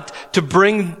not, to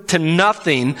bring to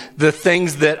nothing the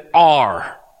things that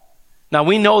are. Now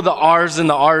we know the ares and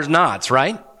the ares nots,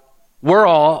 right? We're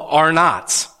all are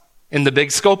nots in the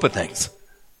big scope of things.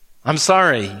 I'm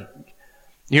sorry.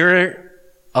 You're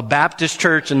a Baptist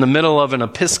church in the middle of an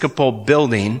Episcopal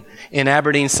building in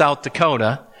Aberdeen, South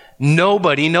Dakota.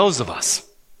 Nobody knows of us.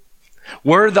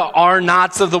 We're the are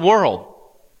nots of the world.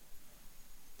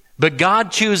 But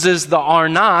God chooses the are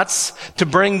nots to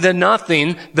bring the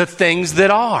nothing, the things that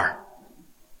are.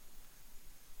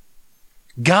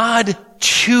 God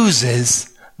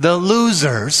chooses the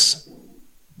losers,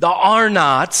 the are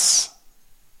nots,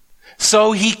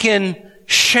 so he can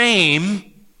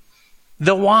shame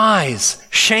the wise,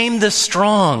 shame the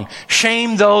strong,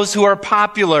 shame those who are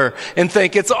popular and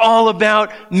think it's all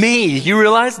about me. You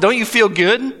realize? Don't you feel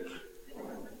good?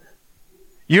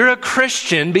 You're a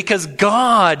Christian because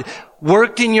God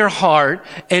worked in your heart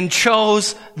and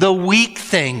chose the weak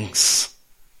things.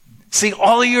 See,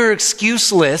 all of your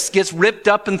excuse list gets ripped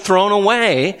up and thrown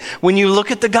away when you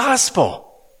look at the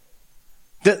gospel.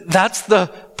 That's the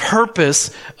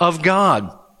purpose of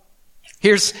God.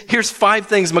 Here's 5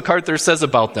 things MacArthur says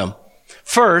about them.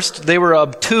 First, they were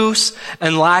obtuse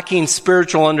and lacking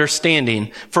spiritual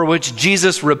understanding, for which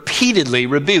Jesus repeatedly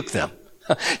rebuked them.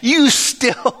 You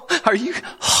still,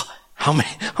 how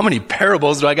many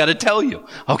parables do I got to tell you?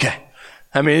 Okay.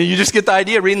 I mean, you just get the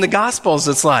idea reading the Gospels.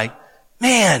 It's like,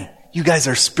 man, you guys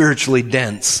are spiritually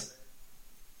dense.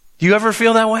 Do you ever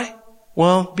feel that way?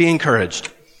 Well, be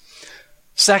encouraged.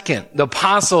 Second, the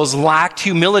apostles lacked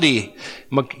humility.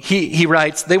 He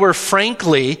writes, they were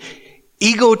frankly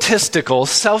egotistical,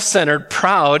 self-centered,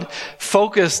 proud,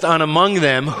 focused on among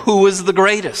them who was the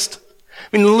greatest.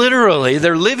 I mean, literally,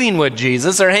 they're living with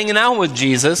Jesus, they're hanging out with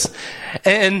Jesus,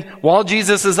 and while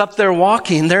Jesus is up there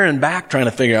walking, they're in back trying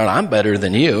to figure out, I'm better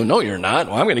than you. No, you're not.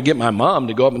 Well, I'm going to get my mom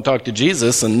to go up and talk to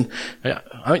Jesus, and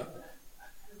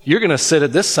you're going to sit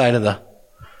at this side of the...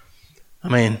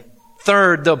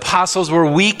 Third, the apostles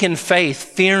were weak in faith,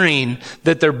 fearing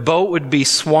that their boat would be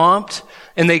swamped,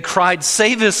 and they cried,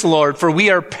 "Save us, Lord, for we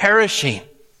are perishing."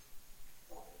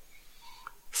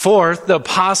 Fourth, the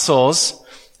apostles,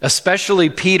 especially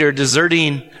Peter,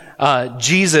 deserting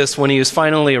Jesus when he was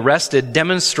finally arrested,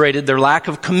 demonstrated their lack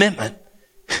of commitment.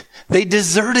 They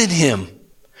deserted him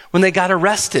when they got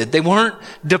arrested. They weren't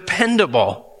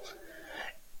dependable.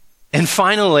 And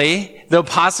finally, the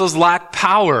apostles lacked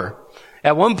power.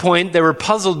 At one point, they were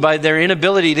puzzled by their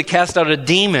inability to cast out a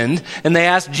demon, and they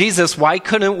asked Jesus, why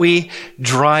couldn't we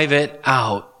drive it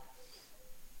out?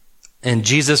 And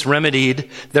Jesus remedied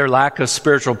their lack of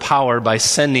spiritual power by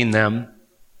sending them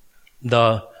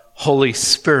the Holy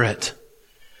Spirit.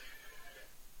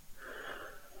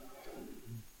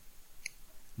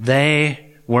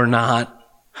 They were not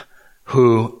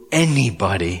who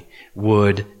anybody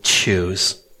would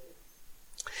choose.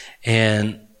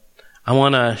 And I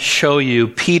want to show you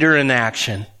Peter in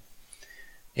action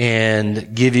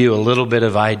and give you a little bit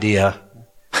of idea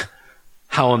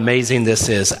how amazing this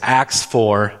is. Acts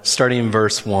 4, starting in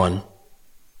verse 1.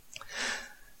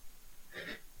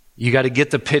 You got to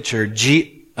get the picture.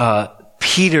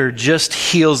 Peter just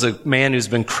heals a man who's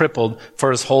been crippled for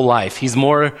his whole life. He's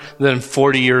more than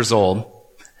 40 years old.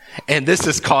 And this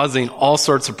is causing all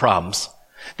sorts of problems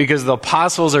because the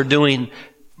apostles are doing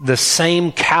the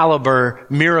same caliber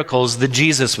miracles that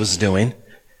Jesus was doing.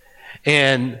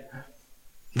 And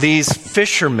these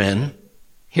fishermen,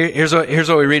 here's what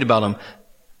we read about them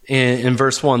in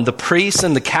verse 1. The priests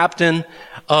and the captain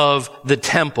of the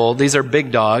temple, these are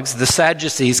big dogs, the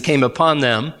Sadducees came upon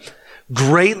them,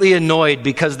 greatly annoyed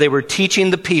because they were teaching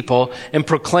the people and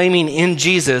proclaiming in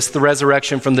Jesus the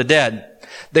resurrection from the dead.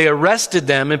 They arrested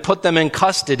them and put them in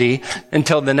custody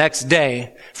until the next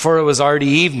day, for it was already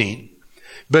evening.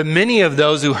 But many of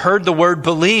those who heard the word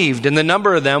believed, and the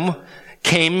number of them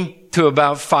came to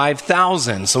about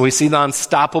 5,000. So we see the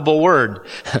unstoppable word.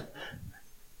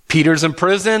 Peter's in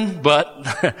prison,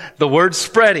 but the word's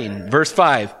spreading. Verse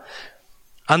 5.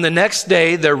 On the next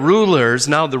day, their rulers,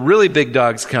 now the really big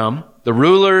dogs come, The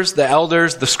rulers, the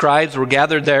elders, the scribes were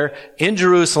gathered there in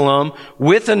Jerusalem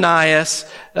with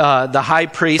Ananias, the high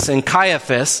priest, and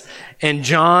Caiaphas, and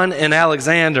John and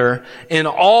Alexander, and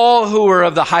all who were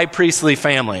of the high priestly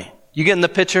family. You getting the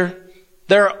picture?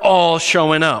 They're all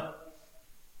showing up.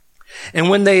 And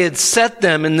when they had set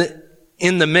them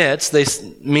in the midst,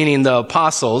 meaning the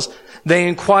apostles, they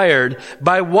inquired,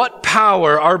 by what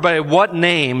power or by what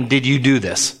name did you do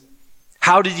this?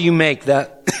 How did you make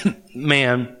that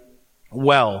man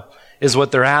well, is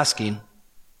what they're asking.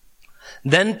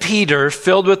 Then Peter,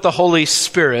 filled with the Holy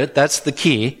Spirit, that's the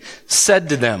key, said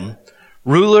to them,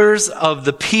 rulers of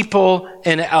the people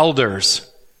and elders,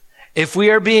 if we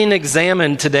are being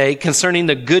examined today concerning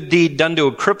the good deed done to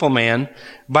a crippled man,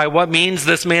 by what means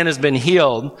this man has been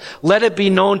healed, let it be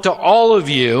known to all of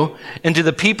you and to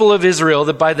the people of Israel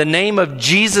that by the name of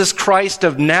Jesus Christ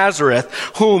of Nazareth,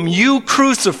 whom you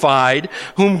crucified,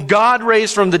 whom God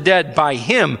raised from the dead, by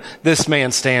him this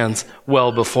man stands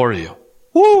well before you.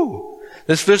 Woo!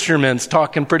 This fisherman's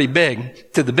talking pretty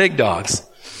big to the big dogs.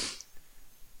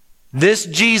 This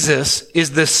Jesus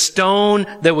is the stone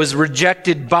that was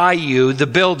rejected by you, the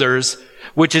builders,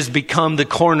 which has become the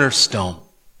cornerstone.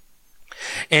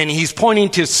 And he's pointing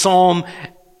to Psalm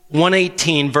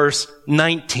 118, verse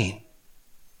 19.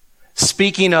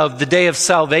 Speaking of the day of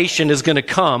salvation is going to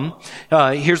come,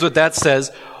 here's what that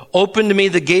says. Open to me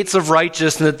the gates of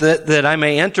righteousness that I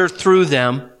may enter through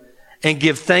them and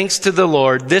give thanks to the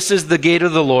Lord. This is the gate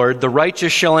of the Lord. The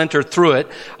righteous shall enter through it.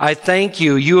 I thank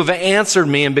you. You have answered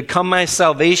me and become my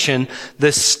salvation.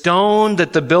 The stone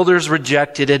that the builders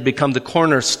rejected had become the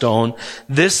cornerstone.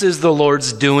 This is the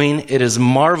Lord's doing. It is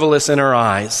marvelous in our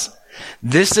eyes.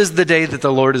 This is the day that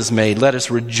the Lord has made. Let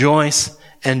us rejoice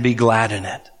and be glad in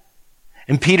it.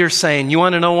 And Peter's saying, you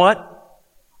want to know what?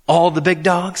 All the big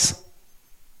dogs?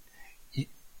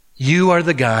 You are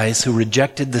the guys who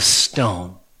rejected the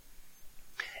stone.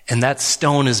 And that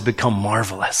stone has become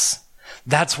marvelous.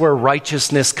 That's where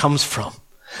righteousness comes from.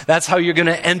 That's how you're going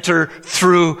to enter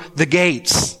through the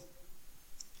gates.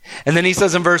 And then he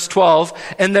says in verse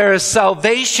 12, and there is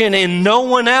salvation in no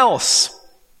one else.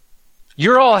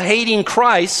 You're all hating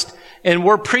Christ, and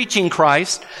we're preaching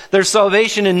Christ. There's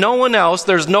salvation in no one else.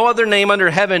 There's no other name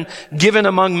under heaven given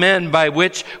among men by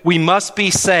which we must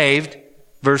be saved.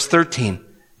 Verse 13,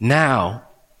 now,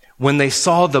 when they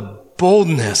saw the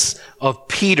boldness of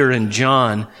Peter and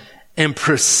John and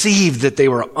perceived that they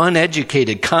were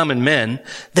uneducated common men,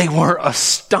 they were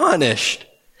astonished.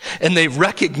 And they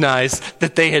recognized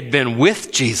that they had been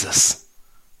with Jesus.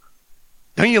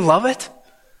 Don't you love it?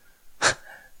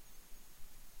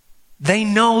 They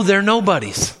know they're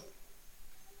nobodies.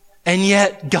 And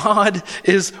yet God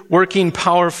is working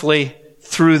powerfully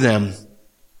through them.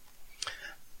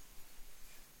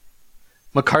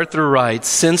 MacArthur writes,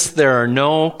 since there are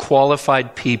no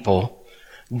qualified people,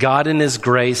 God in his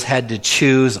grace had to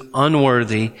choose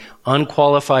unworthy,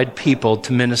 unqualified people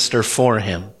to minister for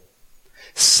him.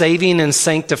 Saving and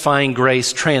sanctifying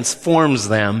grace transforms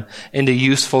them into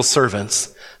useful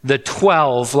servants. The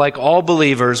 12, like all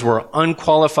believers, were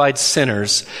unqualified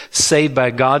sinners saved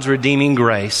by God's redeeming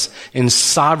grace and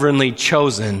sovereignly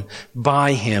chosen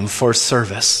by him for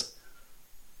service.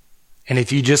 And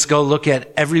if you just go look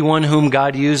at everyone whom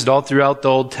God used all throughout the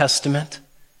Old Testament,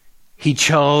 he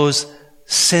chose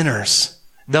sinners,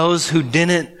 those who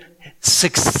didn't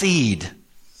succeed.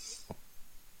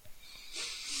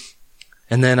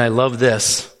 And then I love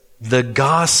this. The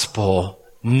gospel,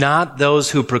 not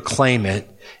those who proclaim it,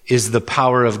 is the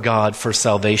power of God for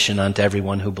salvation unto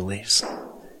everyone who believes.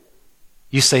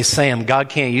 You say, Sam, God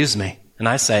can't use me. And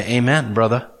I say, amen,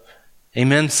 brother.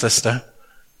 Amen, sister.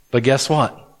 But guess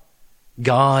what?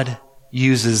 God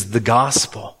uses the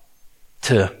gospel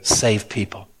to save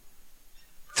people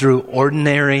through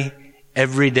ordinary,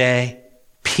 everyday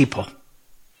people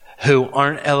who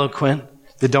aren't eloquent,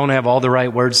 that don't have all the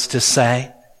right words to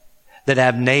say, that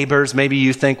have neighbors. Maybe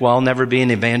you think, well, I'll never be an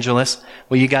evangelist.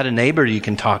 Well, you got a neighbor you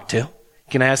can talk to. You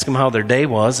can ask them how their day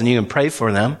was, and you can pray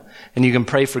for them, and you can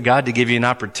pray for God to give you an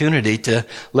opportunity to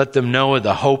let them know of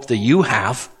the hope that you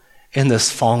have in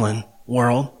this fallen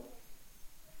world.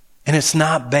 And it's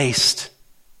not based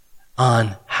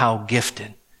on how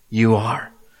gifted you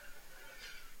are.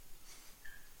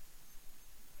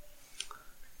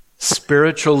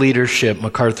 Spiritual leadership,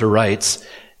 MacArthur writes,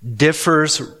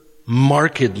 differs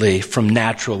markedly from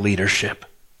natural leadership.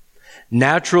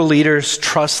 Natural leaders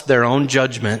trust their own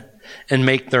judgment and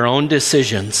make their own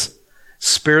decisions.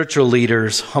 Spiritual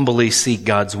leaders humbly seek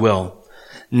God's will.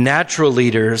 Natural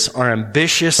leaders are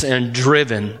ambitious and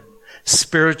driven.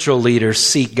 Spiritual leaders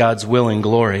seek God's will and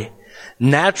glory.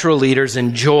 Natural leaders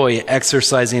enjoy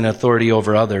exercising authority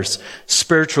over others.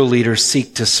 Spiritual leaders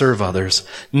seek to serve others.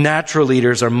 Natural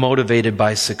leaders are motivated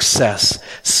by success.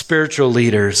 Spiritual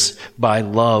leaders by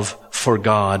love for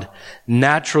God.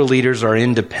 Natural leaders are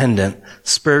independent.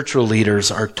 Spiritual leaders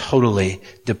are totally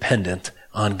dependent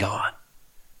on God.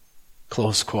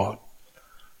 Close quote.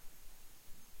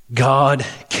 God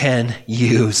can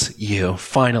use you.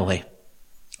 Finally,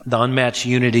 the unmatched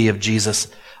unity of Jesus.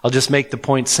 I'll just make the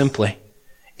point simply.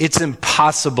 It's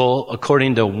impossible,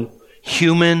 according to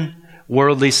human,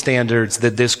 worldly standards,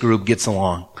 that this group gets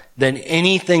along. That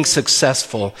anything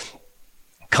successful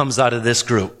comes out of this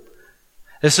group.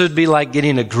 This would be like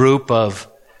getting a group of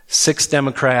 6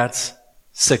 Democrats,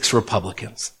 6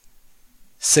 Republicans,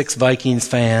 6 Vikings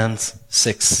fans,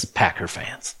 6 Packer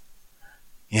fans.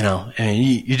 And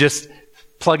you just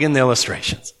plug in the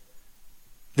illustrations.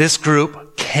 This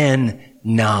group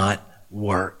cannot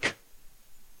work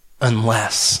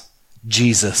unless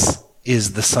Jesus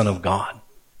is the Son of God.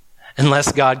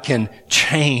 Unless God can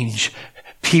change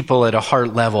people at a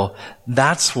heart level.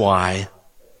 That's why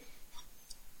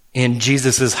in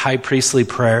Jesus' high priestly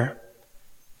prayer,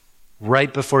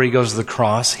 right before he goes to the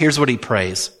cross, here's what he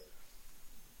prays.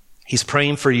 He's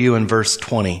praying for you in verse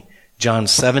 20. John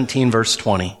 17, verse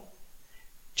 20.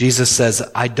 Jesus says,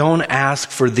 I don't ask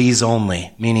for these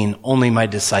only, meaning only my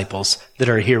disciples that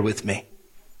are here with me,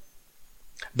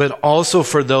 but also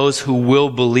for those who will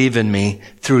believe in me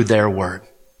through their word.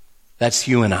 That's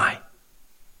you and I.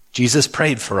 Jesus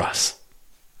prayed for us.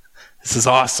 This is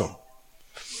awesome.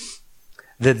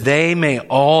 That they may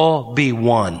all be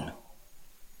one,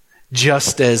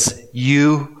 just as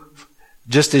you,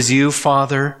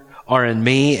 Father, are in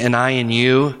me and I in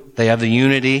you. They have the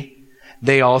unity.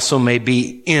 They also may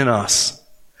be in us,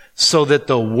 so that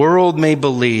the world may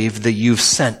believe that you've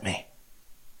sent me.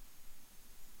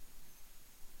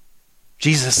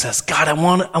 Jesus says, God, I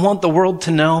want the world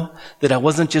to know that I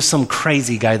wasn't just some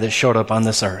crazy guy that showed up on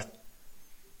this earth,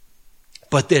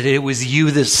 but that it was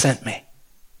you that sent me.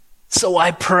 So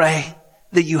I pray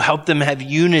that you help them have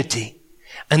unity.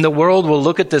 And the world will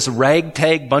look at this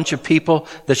ragtag bunch of people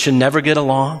that should never get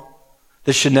along,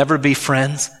 that should never be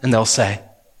friends, and they'll say,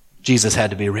 Jesus had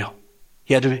to be real.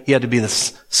 He had to be the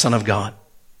Son of God.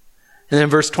 And then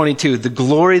verse 22, the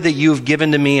glory that you have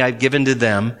given to me, I've given to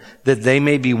them, that they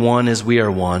may be one as we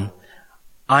are one.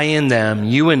 I in them,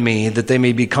 you and me, that they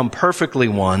may become perfectly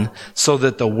one, so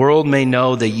that the world may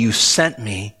know that you sent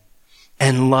me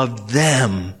and loved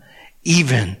them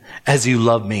even as you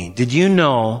loved me. Did you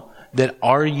know that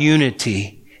our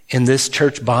unity in this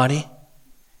church body,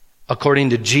 according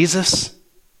to Jesus,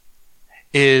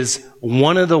 is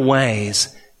one of the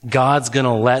ways God's going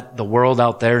to let the world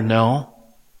out there know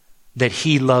that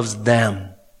he loves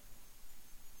them,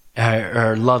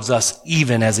 or loves us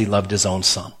even as he loved his own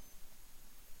son.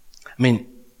 I mean,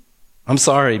 I'm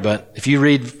sorry, but if you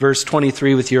read verse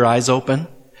 23 with your eyes open,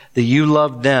 that you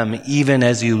loved them even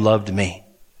as you loved me.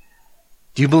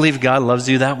 Do you believe God loves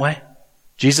you that way?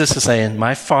 Jesus is saying,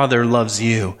 my Father loves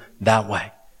you that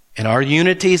way. And our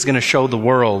unity is going to show the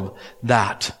world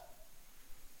that.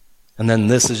 And then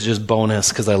this is just bonus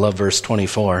because I love verse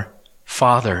 24.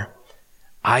 Father,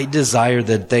 I desire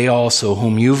that they also,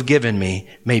 whom you've given me,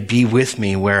 may be with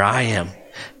me where I am,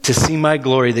 to see my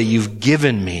glory that you've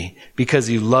given me because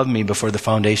you loved me before the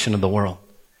foundation of the world.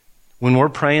 When we're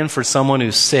praying for someone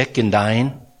who's sick and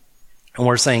dying, and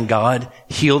we're saying, God,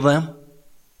 heal them,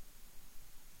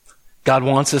 God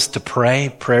wants us to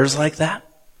pray prayers like that.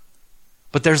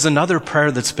 But there's another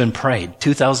prayer that's been prayed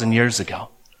 2,000 years ago,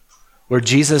 where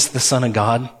Jesus, the Son of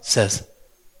God, says,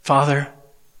 Father,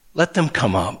 let them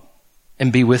come up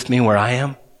and be with me where I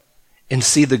am and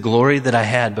see the glory that I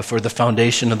had before the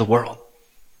foundation of the world.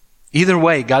 Either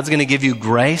way, God's going to give you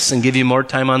grace and give you more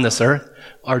time on this earth,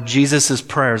 or Jesus'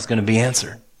 prayer is going to be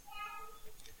answered.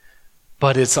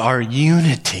 But it's our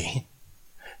unity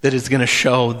that is going to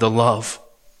show the love.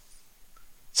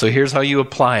 So here's how you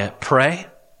apply it. Pray,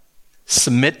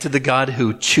 submit to the God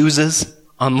who chooses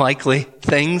unlikely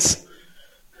things,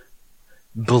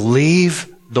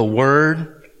 believe the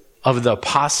word of the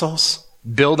apostles,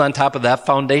 build on top of that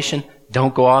foundation,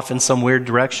 don't go off in some weird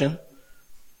direction.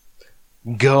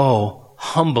 Go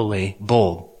humbly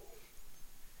bold.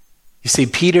 You see,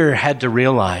 Peter had to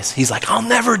realize, he's like, I'll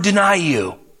never deny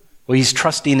you. Well, he's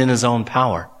trusting in his own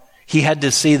power. He had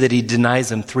to see that he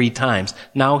denies him 3 times.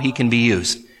 Now he can be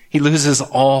used. He loses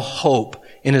all hope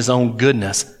in his own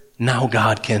goodness. Now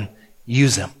God can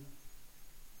use him.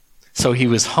 So he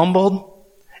was humbled,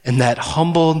 and that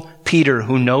humbled Peter,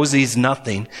 who knows he's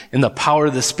nothing, in the power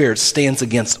of the Spirit, stands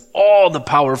against all the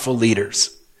powerful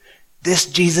leaders. This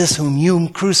Jesus whom you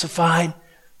crucified,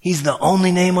 he's the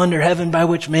only name under heaven by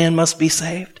which man must be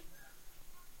saved.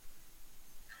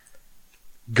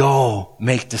 Go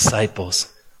make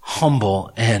disciples,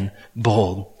 humble and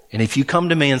bold. And if you come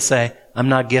to me and say, I'm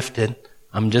not gifted,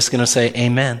 I'm just going to say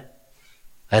amen.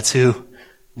 That's who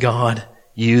God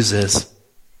uses.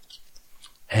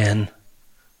 And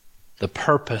the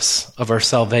purpose of our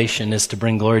salvation is to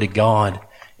bring glory to God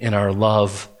in our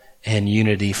love and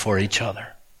unity for each other.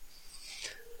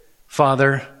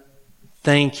 Father,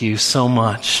 thank you so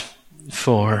much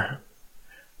for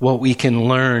what we can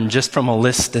learn just from a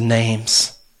list of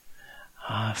names.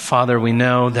 Father, we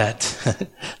know that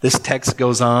this text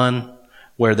goes on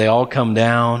where they all come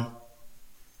down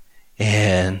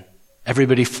and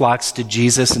everybody flocks to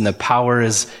Jesus and the power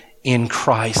is in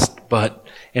Christ. But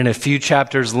in a few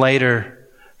chapters later,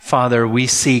 Father, we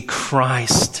see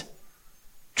Christ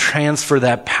transfer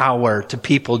that power to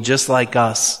people just like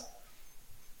us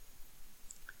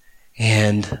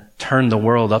and turn the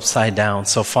world upside down.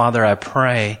 So, Father, I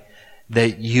pray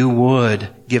that you would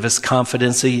give us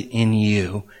confidence in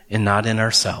you and not in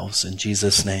ourselves. In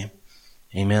Jesus' name,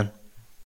 amen.